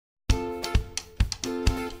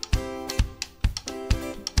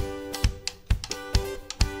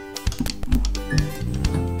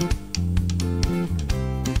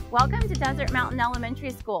Welcome to Desert Mountain Elementary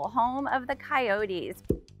School, home of the Coyotes.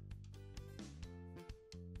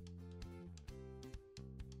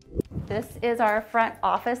 This is our front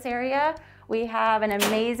office area. We have an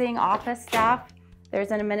amazing office staff.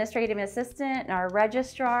 There's an administrative assistant and our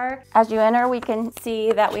registrar. As you enter, we can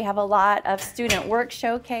see that we have a lot of student work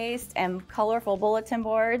showcased and colorful bulletin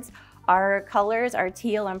boards. Our colors are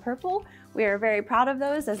teal and purple. We are very proud of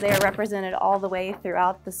those as they are represented all the way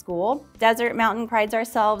throughout the school. Desert Mountain prides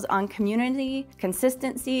ourselves on community,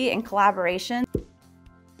 consistency, and collaboration.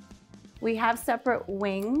 We have separate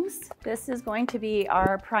wings. This is going to be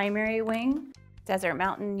our primary wing. Desert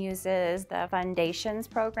Mountain uses the Foundations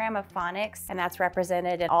program of phonics, and that's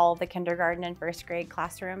represented in all the kindergarten and first grade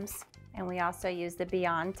classrooms. And we also use the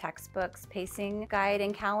Beyond textbooks, pacing guide,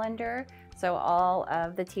 and calendar. So all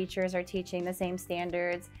of the teachers are teaching the same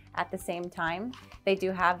standards at the same time. They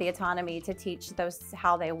do have the autonomy to teach those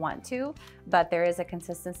how they want to, but there is a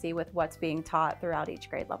consistency with what's being taught throughout each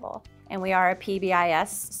grade level. And we are a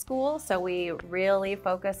PBIS school, so we really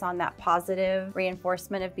focus on that positive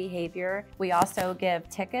reinforcement of behavior. We also give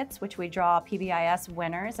tickets, which we draw PBIS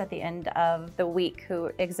winners at the end of the week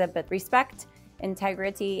who exhibit respect,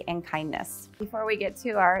 integrity, and kindness. Before we get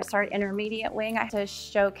to our Start Intermediate wing, I have to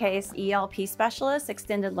showcase ELP Specialists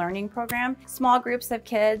Extended Learning Program. Small groups of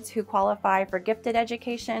kids who qualify for gifted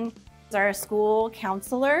education. Our school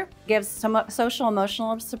counselor gives some social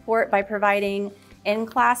emotional support by providing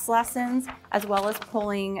in-class lessons as well as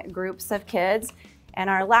pulling groups of kids. And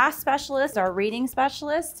our last specialist, our reading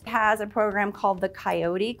specialist, has a program called the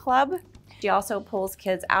Coyote Club. She also pulls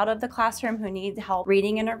kids out of the classroom who need help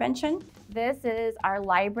reading intervention. This is our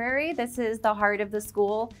library. This is the heart of the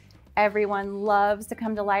school. Everyone loves to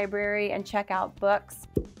come to library and check out books.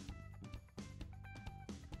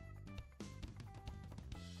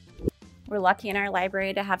 We're lucky in our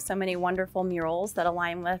library to have so many wonderful murals that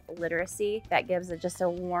align with literacy. That gives it just a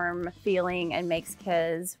warm feeling and makes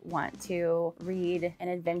kids want to read and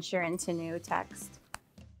adventure into new text.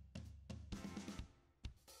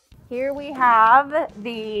 Here we have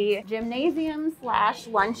the gymnasium /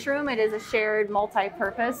 lunchroom. It is a shared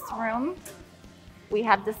multi-purpose room. We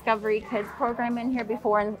have Discovery Kids program in here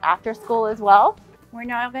before and after school as well. We're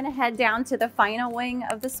now going to head down to the final wing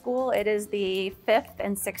of the school. It is the 5th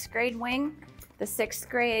and 6th grade wing. The 6th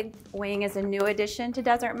grade wing is a new addition to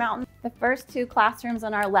Desert Mountain. The first two classrooms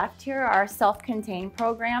on our left here are self-contained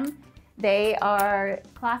program. They are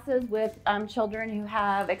classes with children who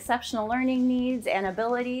have exceptional learning needs and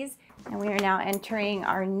abilities. And we are now entering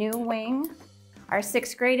our new wing. Our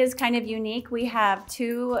 6th grade is kind of unique. We have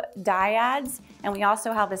 2 dyads, and we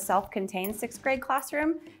also have a self-contained 6th grade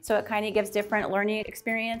classroom. So it kind of gives different learning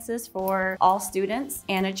experiences for all students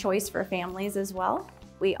and a choice for families as well.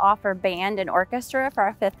 We offer band and orchestra for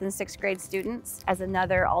our 5th and 6th grade students as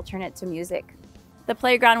another alternate to music. The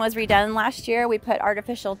playground was redone last year. We put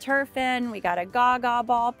artificial turf in, we got a gaga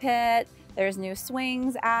ball pit, there's new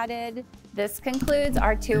swings added. This concludes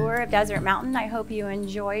our tour of Desert Mountain. I hope you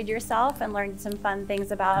enjoyed yourself and learned some fun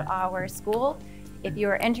things about our school. If you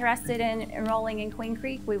are interested in enrolling in Queen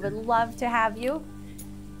Creek, we would love to have you.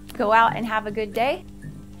 Go out and have a good day.